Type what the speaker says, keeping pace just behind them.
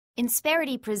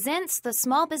Insperity presents the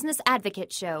Small Business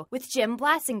Advocate Show with Jim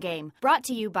Blasingame, brought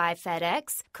to you by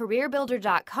FedEx,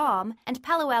 CareerBuilder.com, and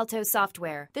Palo Alto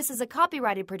Software. This is a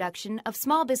copyrighted production of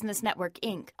Small Business Network,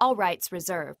 Inc., all rights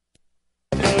reserved.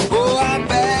 Oh, I'm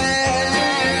bad.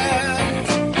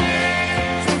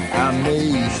 I'm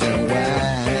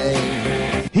nationwide.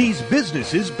 He's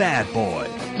business's bad boy.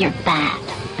 You're bad,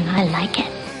 and I like it.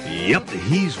 Yep,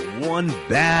 he's one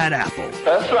bad apple.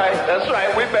 That's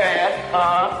right, we bad.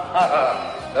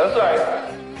 That's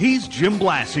right. He's Jim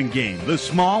Blasingame, the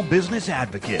small business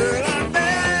advocate. I'm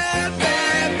bad,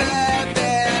 bad, bad,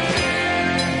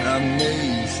 bad. I'm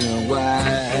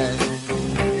nationwide.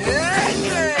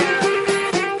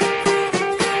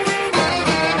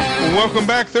 Welcome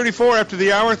back, 34 after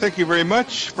the hour. Thank you very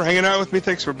much for hanging out with me.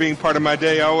 Thanks for being part of my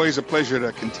day. Always a pleasure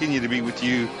to continue to be with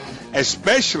you,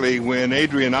 especially when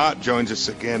Adrian Ott joins us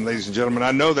again, ladies and gentlemen.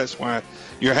 I know that's why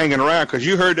you're hanging around, because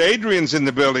you heard Adrian's in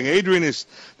the building. Adrian is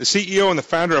the CEO and the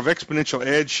founder of Exponential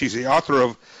Edge. She's the author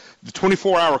of the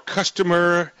 24-Hour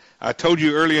Customer. I told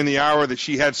you earlier in the hour that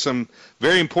she had some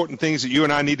very important things that you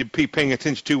and I need to be paying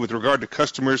attention to with regard to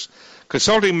customers.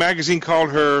 Consulting Magazine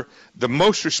called her the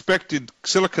most respected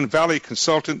Silicon Valley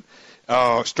consultant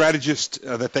strategist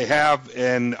that they have,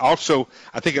 and also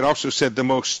I think it also said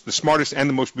the smartest and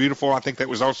the most beautiful. I think that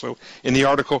was also in the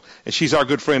article. And she's our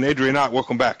good friend Adrian Ott.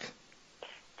 Welcome back.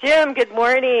 Jim, good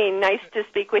morning. Nice to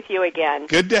speak with you again.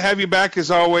 Good to have you back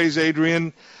as always,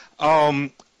 Adrian.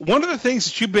 One of the things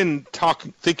that you've been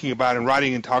thinking about and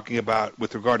writing and talking about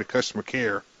with regard to customer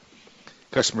care,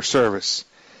 customer service,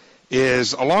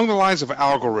 is along the lines of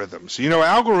algorithms. You know,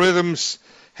 algorithms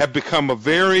have become a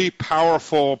very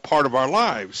powerful part of our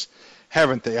lives,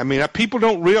 haven't they? I mean, people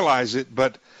don't realize it,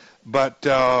 but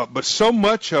so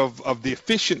much of the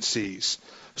efficiencies,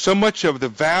 so much of the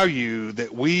value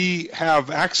that we have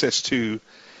access to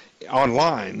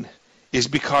online is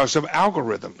because of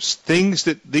algorithms. Things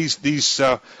that these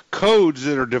codes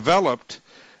that are developed,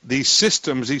 these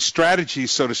systems, these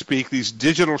strategies, so to speak, these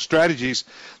digital strategies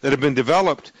that have been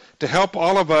developed to help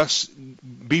all of us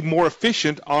be more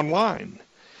efficient online.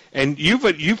 And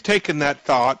you've taken that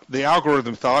thought, the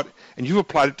algorithm thought, and you've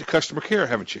applied it to customer care,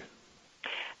 haven't you?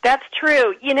 That's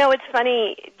true. You know, it's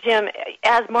funny, Jim,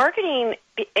 as marketing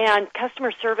and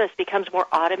customer service becomes more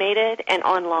automated and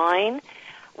online,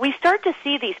 we start to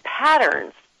see these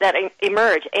patterns that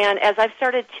emerge. And as I've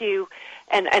started to,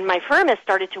 and my firm has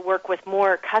started to work with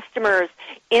more customers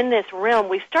in this realm,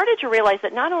 we've started to realize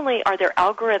that not only are there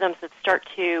algorithms that start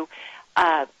to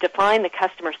define the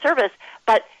customer service,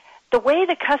 but the way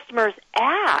the customers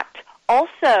act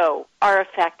also are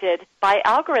affected by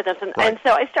algorithms. And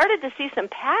so I started to see some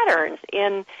patterns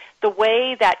in the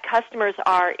way that customers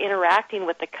are interacting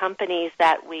with the companies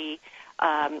that we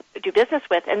do business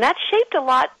with, and that's shaped a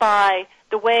lot by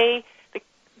the way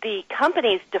the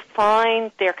companies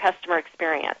define their customer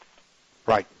experience.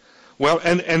 Right. Well,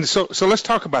 and so let's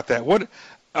talk about that. What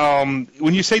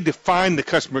when you say define the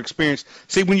customer experience,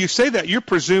 see, when you say that, you're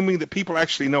presuming that people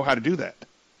actually know how to do that.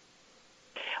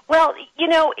 Well, you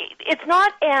know, it's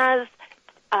not as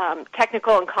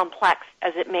technical and complex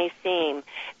as it may seem.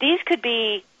 These could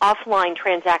be offline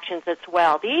transactions as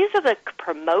well. These are the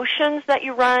promotions that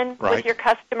you run with your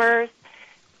customers.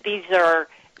 These are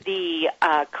the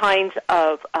kinds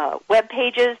of web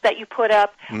pages that you put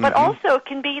up, but also it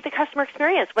can be the customer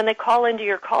experience when they call into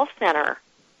your call center,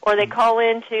 or they call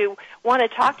in to want to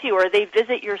talk to you, or they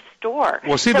visit your store.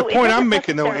 Well, see, so the point I'm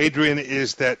making, though, Adrian,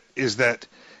 is that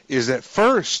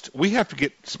first we have to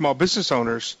get small business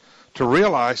owners to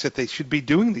realize that they should be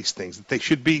doing these things, that they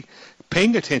should be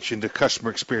paying attention to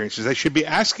customer experiences. They should be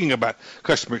asking about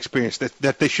customer experience,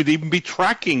 that they should even be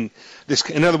tracking this.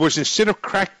 In other words, instead of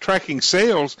tracking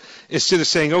sales, instead of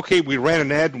saying, okay, we ran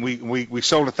an ad and we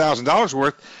sold $1,000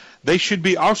 worth, they should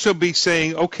also be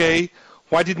saying, okay,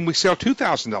 why didn't we sell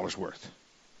 $2,000 worth?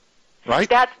 Right?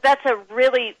 That's a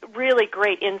really, really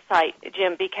great insight,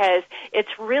 Jim, because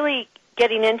it's really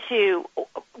getting into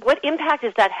what impact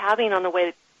is that having on the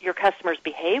way your customers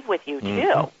behave with you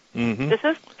too.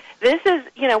 This is,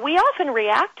 you know, we often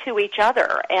react to each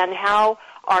other and how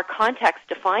our context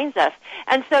defines us.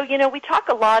 And so, you know, we talk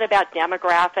a lot about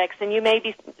demographics, and you may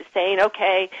be saying,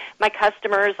 okay, my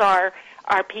customers are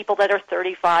people that are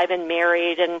 35 and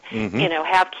married and, you know,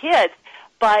 have kids.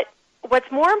 But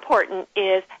what's more important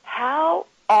is how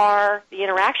are the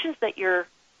interactions that you're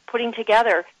putting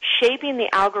together shaping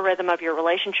the algorithm of your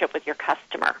relationship with your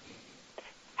customer?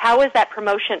 How is that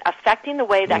promotion affecting the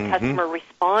way that customer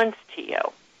responds to you?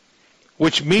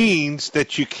 Which means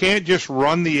that you can't just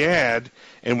run the ad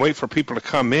and wait for people to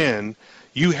come in.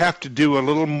 you have to do a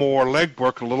little more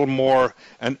legwork, a little more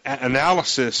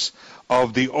analysis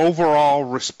of the overall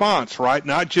response, right?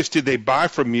 Not just did they buy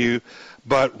from you,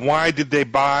 but why did they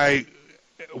buy?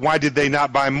 Why did they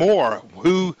not buy more?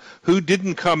 Who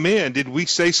didn't come in? Did we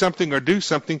say something or do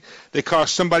something that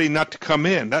caused somebody not to come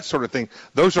in? That sort of thing.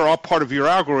 Those are all part of your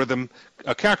algorithm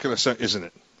calculus, isn't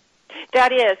it?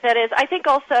 That is. I think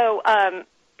also,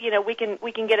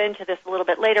 we can get into this a little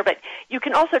bit later, but you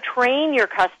can also train your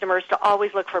customers to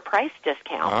always look for price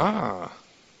discounts. Ah.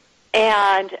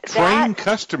 And train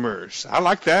customers. I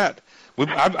like that.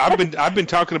 I've been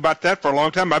talking about that for a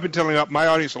long time. I've been telling my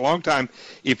audience a long time.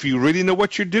 If you really know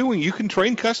what you're doing, you can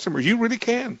train customers. You really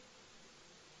can.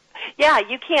 Yeah,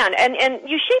 you can, and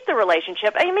you shape the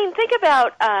relationship. I mean, think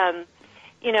about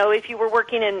if you were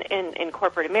working in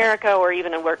corporate America or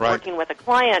even working with a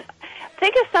client.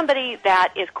 Think of somebody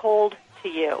that is cold to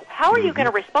you. How are you going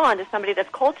to respond to somebody that's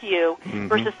cold to you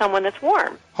versus someone that's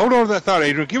warm? Hold on to that thought,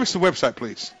 Adrian. Give us the website,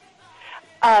 please.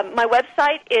 My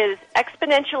website is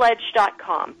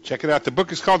exponentialedge.com. Check it out. The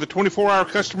book is called The 24-Hour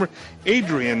Customer.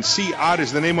 Adrian C. Ott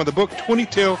is the name of the book. 20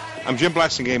 till. I'm Jim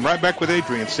Blasingame. Right back with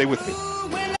Adrian. Stay with me.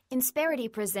 Insperity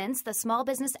presents the Small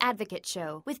Business Advocate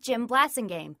Show with Jim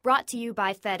Blasingame, brought to you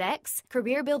by FedEx,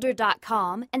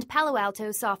 CareerBuilder.com, and Palo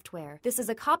Alto Software. This is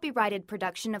a copyrighted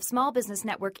production of Small Business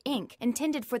Network, Inc.,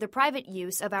 intended for the private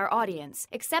use of our audience.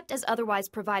 Except as otherwise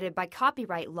provided by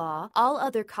copyright law, all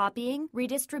other copying,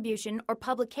 redistribution, or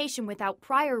publication without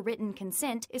prior written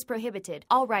consent is prohibited.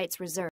 All rights reserved.